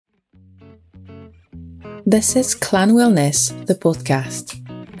This is Clan Wellness, the podcast,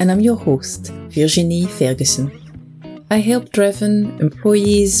 and I'm your host, Virginie Ferguson. I help driven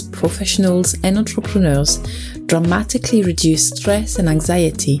employees, professionals, and entrepreneurs dramatically reduce stress and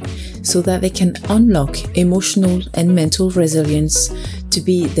anxiety so that they can unlock emotional and mental resilience to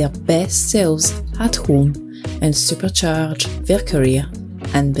be their best selves at home and supercharge their career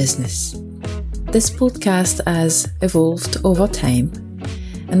and business. This podcast has evolved over time,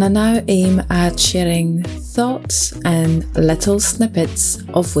 and I now aim at sharing thoughts and little snippets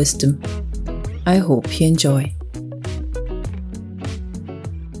of wisdom. I hope you enjoy.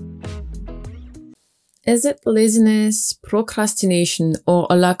 Is it laziness, procrastination, or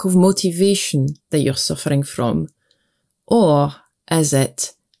a lack of motivation that you're suffering from? Or is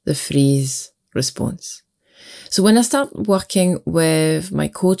it the freeze response? So when I start working with my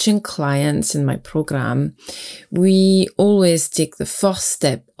coaching clients in my program, we always take the first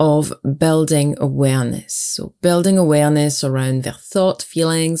step of building awareness. So building awareness around their thought,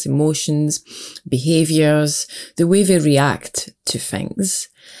 feelings, emotions, behaviors, the way they react to things,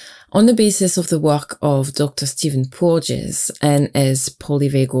 on the basis of the work of Dr. Stephen Porges and his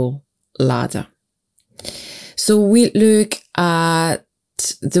polyvagal ladder. So we look at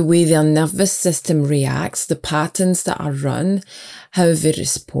the way their nervous system reacts, the patterns that are run, how they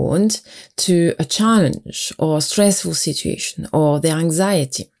respond to a challenge or a stressful situation or their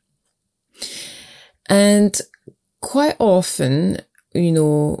anxiety. And quite often, we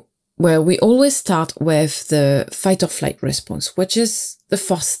always start with the fight or flight response, which is the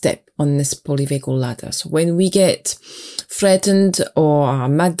first step on this polyvagal ladder. So when we get threatened, or our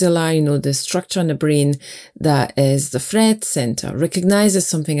amygdala, the structure in the brain that is the threat center, recognizes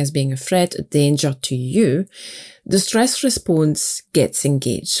something as being a threat, a danger to you, the stress response gets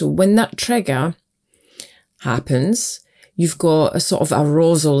engaged. So when that trigger happens, you've got a sort of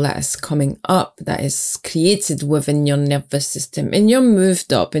arousal that is coming up, that is created within your nervous system, and you're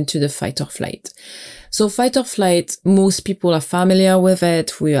moved up into the fight or flight. So fight or flight, most people are familiar with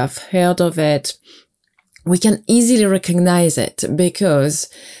it. We have heard of it. We can easily recognize it because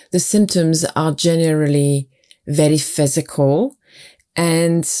the symptoms are generally very physical,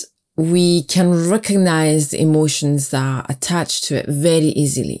 and we can recognize the emotions that are attached to it very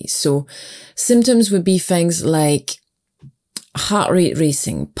easily. So symptoms would be things like heart rate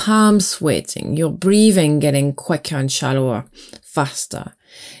racing, palms sweating, your breathing getting quicker and shallower, faster.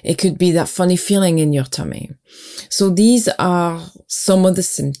 It could be that funny feeling in your tummy. So these are some of the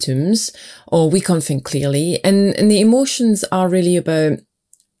symptoms, or we can't think clearly. And the emotions are really about,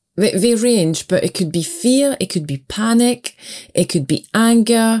 they range, but it could be fear, it could be panic, it could be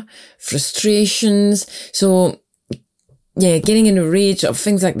anger, frustrations. So getting in a rage or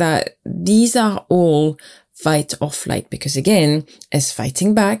things like that. These are all fight or flight, because again, it's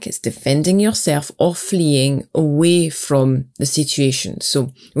fighting back, it's defending yourself or fleeing away from the situation.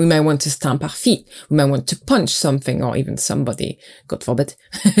 So we might want to stamp our feet, we might want to punch something or even somebody, God forbid.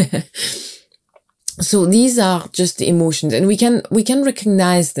 So these are just the emotions, and we can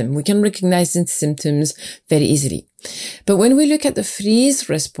recognize them. We can recognize the symptoms very easily. But when we look at the freeze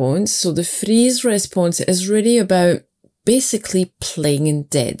response, so the freeze response is really about basically playing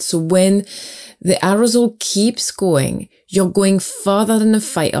dead. So when the arousal keeps going, you're going further than the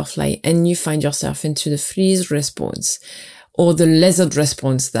fight or flight, and you find yourself into the freeze response, or the lizard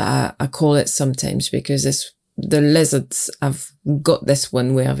response that I call it sometimes, because the lizards have got this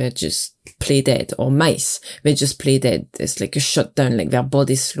one where they just play dead, or mice, they just play dead. It's like a shutdown, like their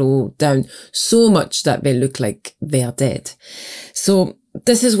bodies slow down so much that they look like they are dead. So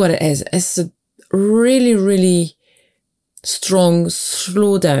this is what it is. It's a really, really strong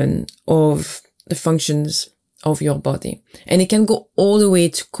slowdown of the functions of your body. And it can go all the way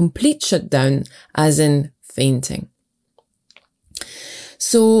to complete shutdown, as in fainting.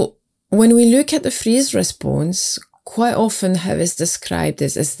 So when we look at the freeze response, quite often how it's described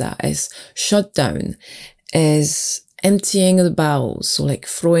is shutdown, is emptying the bowels, so like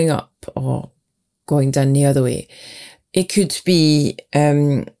throwing up or going down the other way. It could be,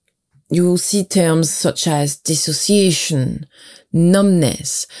 you will see terms such as dissociation,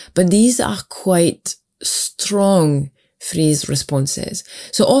 numbness, but these are quite strong freeze responses.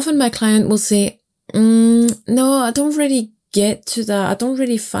 So often my client will say, no, I don't really get to that. I don't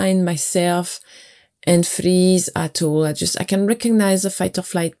really find myself in freeze at all. I can recognize the fight or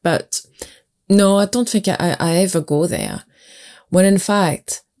flight, but no, I don't think I ever go there. When in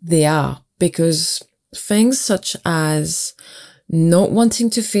fact, they are, because things such as not wanting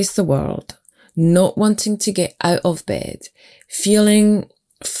to face the world, not wanting to get out of bed, feeling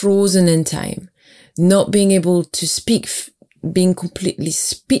frozen in time, not being able to speak being completely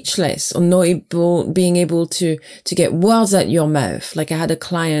speechless or not being able to get words out your mouth. Like I had a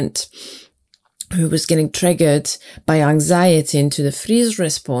client who was getting triggered by anxiety into the freeze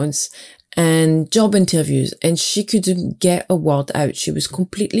response and job interviews, and she couldn't get a word out. She was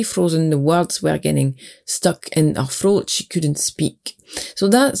completely frozen. The words were getting stuck in her throat. She couldn't speak. So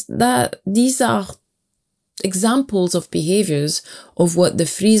these are examples of behaviors of what the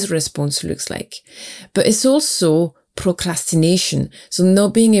freeze response looks like. But it's also procrastination. So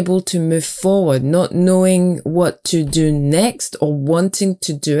not being able to move forward, not knowing what to do next or wanting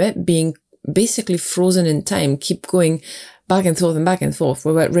to do it, being basically frozen in time, keep going back and forth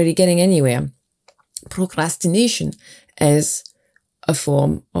without really getting anywhere. Procrastination is a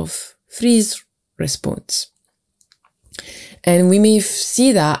form of freeze response. And we may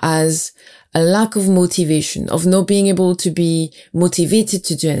see that as a lack of motivation, of not being able to be motivated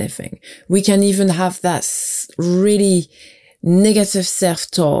to do anything. We can even have that really negative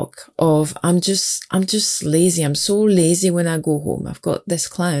self-talk of, I'm just lazy. I'm so lazy when I go home. I've got this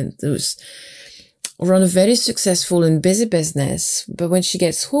client who's run a very successful and busy business, but when she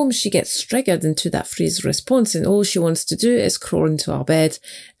gets home, she gets triggered into that freeze response, and all she wants to do is crawl into her bed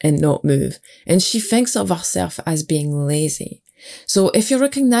and not move. And she thinks of herself as being lazy. So if you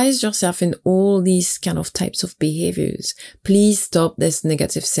recognize yourself in all these kind of types of behaviors, please stop this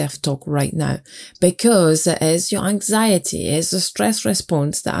negative self-talk right now, because it is your anxiety, it is the stress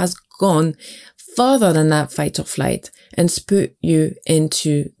response that has gone further than that fight or flight and put you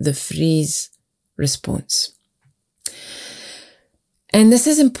into the freeze response. And this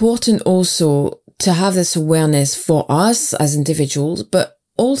is important also to have this awareness for us as individuals, but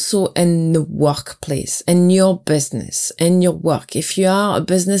also in the workplace, in your business, in your work. If you are a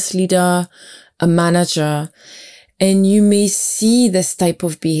business leader, a manager, and you may see this type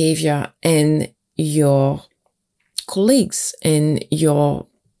of behavior in your colleagues, in your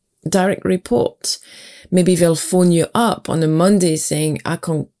direct reports, maybe they'll phone you up on a Monday saying, I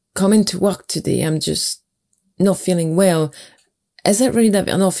can't come into work today, I'm just not feeling well. Is it really that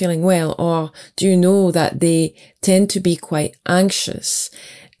they're not feeling well? Or do you know that they tend to be quite anxious?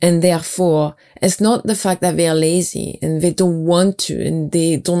 And therefore, it's not the fact that they're lazy and they don't want to and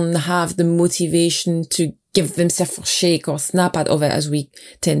they don't have the motivation to give themselves a shake or snap out of it, as we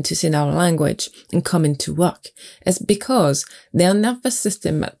tend to say in our language, and come into work. It's because their nervous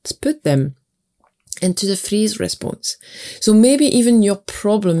system has put them into the freeze response. So maybe even your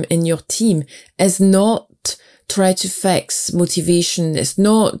problem in your team is not try to fix motivation. It's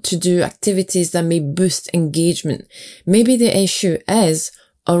not to do activities that may boost engagement. Maybe the issue is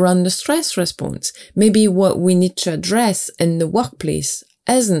around the stress response. Maybe what we need to address in the workplace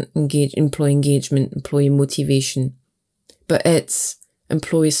isn't employee engagement, employee motivation, but it's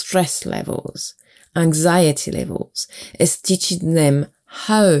employee stress levels, anxiety levels. It's teaching them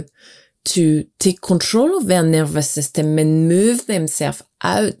how to take control of their nervous system and move themselves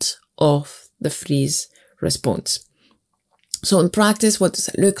out of the freeze response. So in practice, what does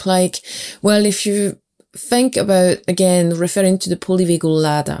it look like? Well, if you think about, again, referring to the polyvagal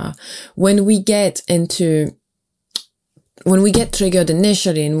ladder, when we get triggered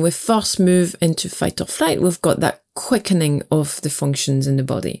initially and we first move into fight or flight, we've got that quickening of the functions in the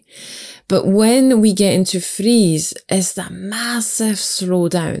body. But when we get into freeze, it's that massive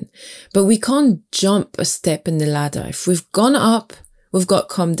slowdown. But we can't jump a step in the ladder. If we've gone up, we've got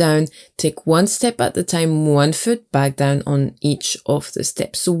to come down, take one step at a time, 1 foot back down on each of the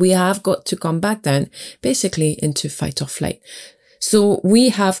steps. So we have got to come back down basically into fight or flight. So we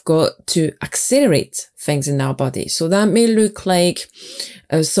have got to accelerate things in our body. So that may look like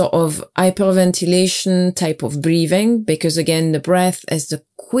a sort of hyperventilation type of breathing, because again, the breath is the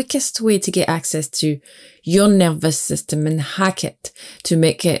quickest way to get access to your nervous system and hack it to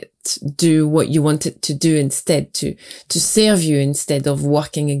make it do what you want it to do instead, to serve you instead of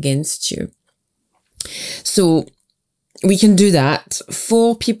working against you. So we can do that.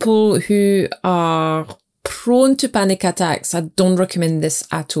 For people who are prone to panic attacks, I don't recommend this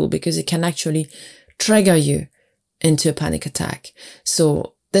at all, because it can actually trigger you into a panic attack.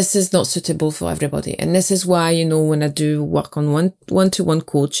 So this is not suitable for everybody. And this is why, when I do work on one-to-one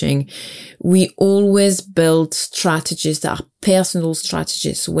coaching, we always build strategies that are personal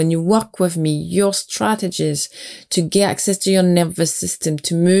strategies. So when you work with me, your strategies to get access to your nervous system,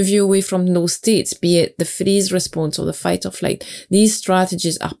 to move you away from those states, be it the freeze response or the fight or flight, these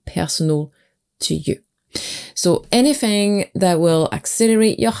strategies are personal to you. So anything that will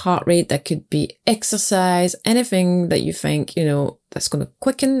accelerate your heart rate, that could be exercise, anything that you think, that's going to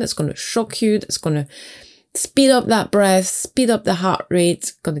quicken, that's going to shock you, that's going to speed up that breath, speed up the heart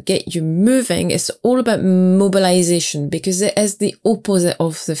rate, gonna get you moving. It's all about mobilization because it is the opposite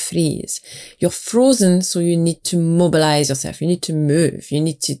of the freeze. You're frozen, so you need to mobilize yourself. You need to move. You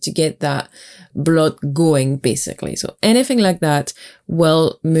need to get that blood going, basically. So anything like that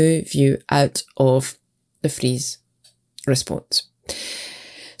will move you out of the freeze response.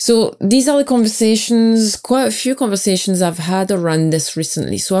 So these are the conversations, quite a few conversations I've had around this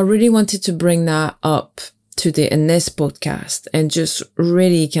recently. So I really wanted to bring that up today in this podcast and just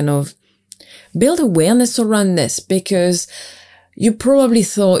really kind of build awareness around this, because you probably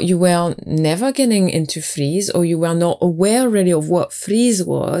thought you were never getting into freeze, or you were not aware really of what freeze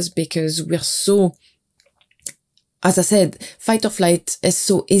was, because we're so, as I said, fight or flight is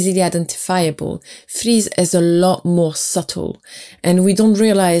so easily identifiable. Freeze is a lot more subtle. And we don't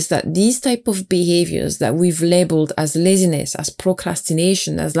realize that these type of behaviors that we've labeled as laziness, as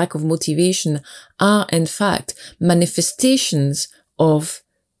procrastination, as lack of motivation are in fact manifestations of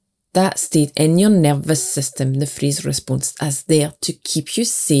that state in your nervous system, the freeze response, as there to keep you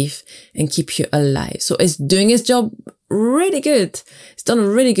safe and keep you alive. So it's doing its job really good. It's done a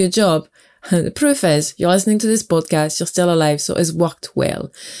really good job. The proof is you're listening to this podcast, you're still alive, so it's worked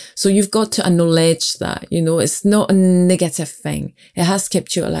well. So you've got to acknowledge that, it's not a negative thing. It has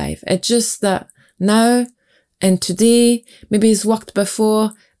kept you alive. It's just that now and today, maybe it's worked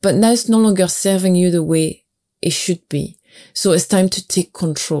before, but now it's no longer serving you the way it should be. So it's time to take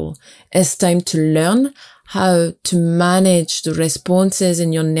control. It's time to learn how to manage the responses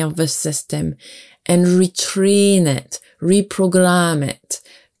in your nervous system and retrain it, reprogram it,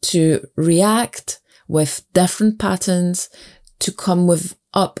 to react with different patterns, to come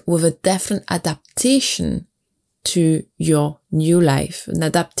up with a different adaptation to your new life, an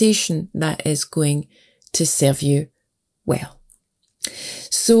adaptation that is going to serve you well.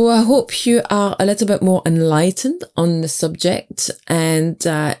 So I hope you are a little bit more enlightened on the subject, and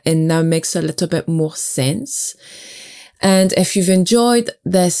it now makes a little bit more sense. And if you've enjoyed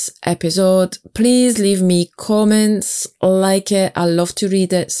this episode, please leave me comments, like it. I love to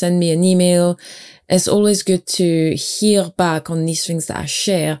read it. Send me an email. It's always good to hear back on these things that I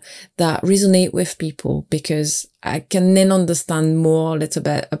share that resonate with people, because I can then understand more a little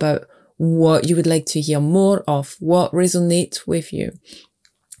bit about what you would like to hear more of, what resonates with you,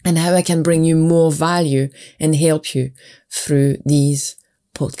 and how I can bring you more value and help you through these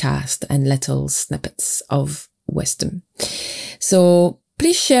podcasts and little snippets of wisdom. So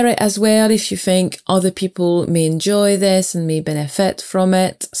please share it as well if you think other people may enjoy this and may benefit from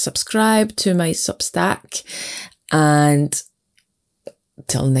it. Subscribe to my Substack, and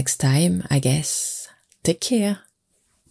till next time, I guess, take care.